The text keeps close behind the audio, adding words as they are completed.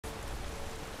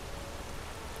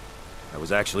I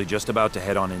was actually just about to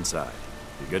head on inside.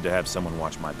 Be good to have someone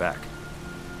watch my back.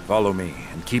 Follow me,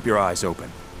 and keep your eyes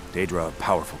open. Daedra are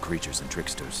powerful creatures and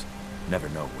tricksters. Never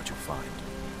know what you'll find.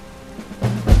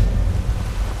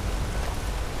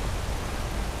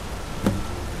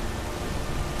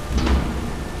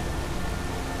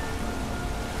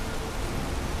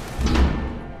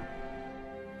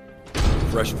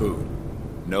 Fresh food.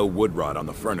 No wood rot on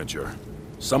the furniture.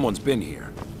 Someone's been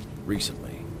here. Recently.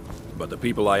 But the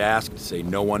people I asked say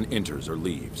no one enters or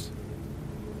leaves.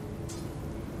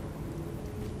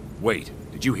 Wait,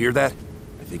 did you hear that?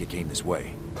 I think it came this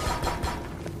way.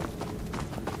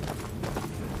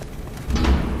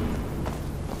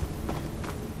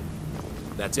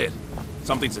 That's it.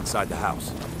 Something's inside the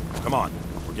house. Come on,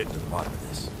 we're getting to the bottom of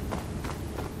this.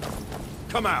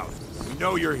 Come out! We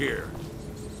know you're here.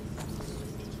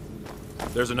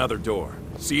 There's another door.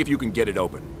 See if you can get it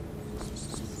open.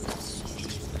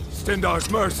 Stendarr's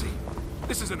mercy!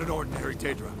 This isn't an ordinary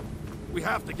Daedra. We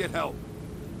have to get help.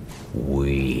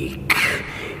 Weak.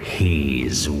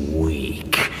 He's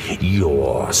weak.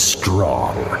 You're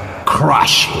strong.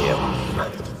 Crush him.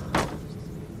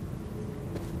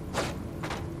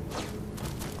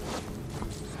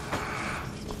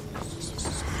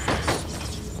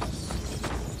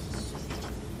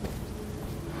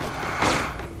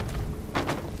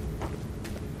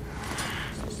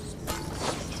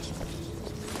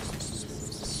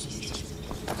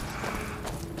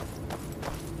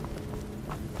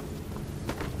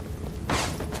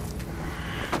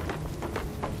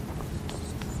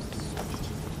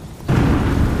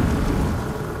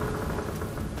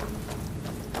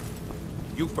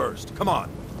 You first. Come on.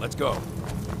 Let's go.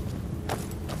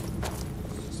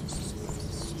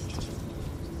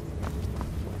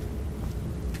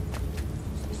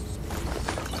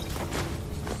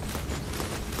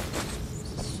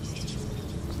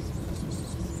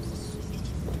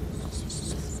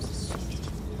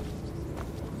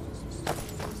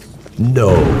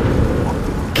 No.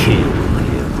 Kill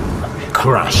him.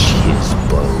 Crush his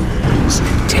bones.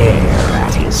 Tear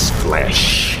at his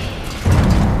flesh.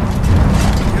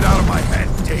 Get out of my head,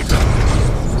 Daedra!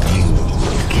 You will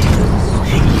kill,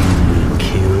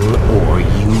 or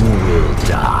you will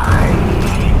die.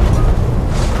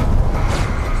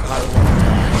 I don't want to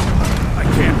die. I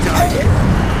can't die here.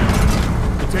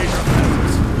 The Daedra has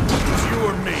us. It's you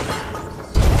or me.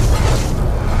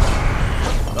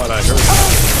 Thought I heard you.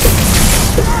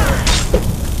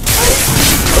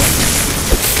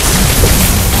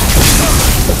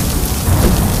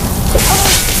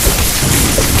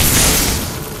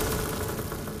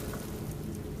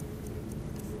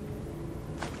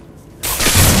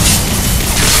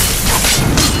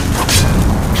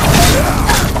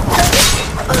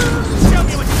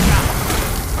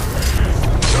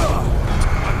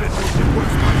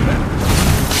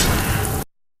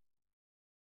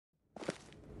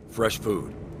 Fresh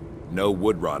food. No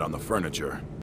wood rot on the furniture.